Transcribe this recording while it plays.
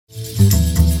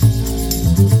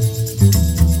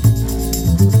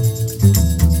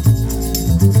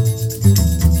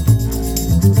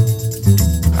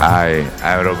Hi,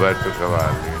 I'm Roberto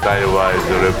Cavalli. Stylewise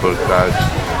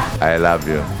reportage. I love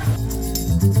you.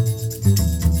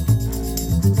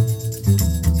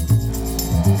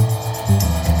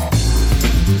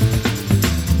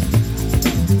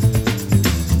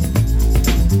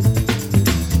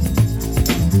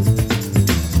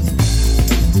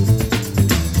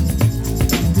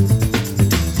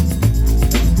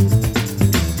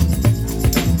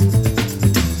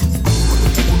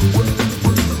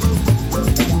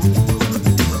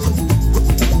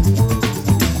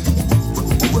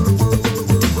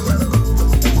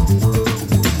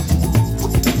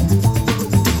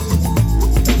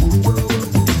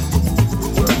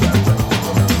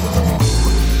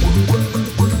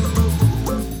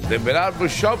 The Berarbo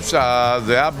shops are,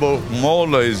 the Arbor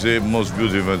Mall is the most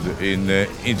beautiful in the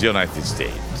United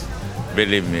States.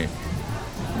 Believe me.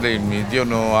 Believe me. You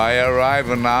know, I arrive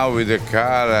now with the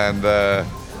car and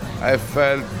I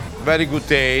felt very good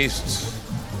taste.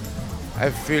 I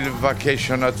feel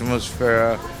vacation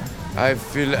atmosphere. I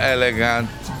feel elegant,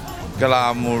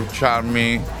 glamour,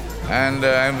 charming. And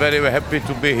I'm very happy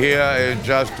to be here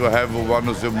just to have one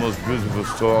of the most beautiful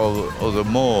stores of the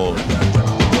mall.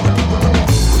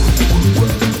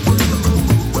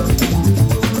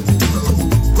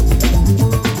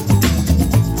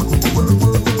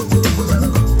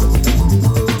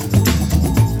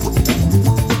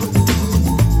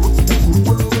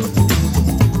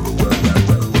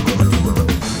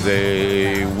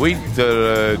 The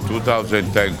winter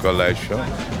 2010 collection,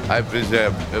 I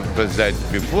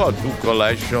present before two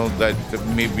collections that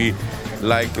maybe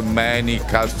like many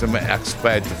customers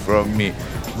expect from me.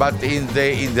 But in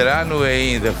the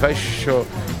runway, in the fashion show,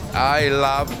 I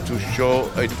love to show,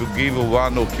 to give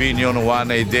one opinion,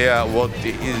 one idea, what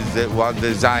is one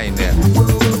design.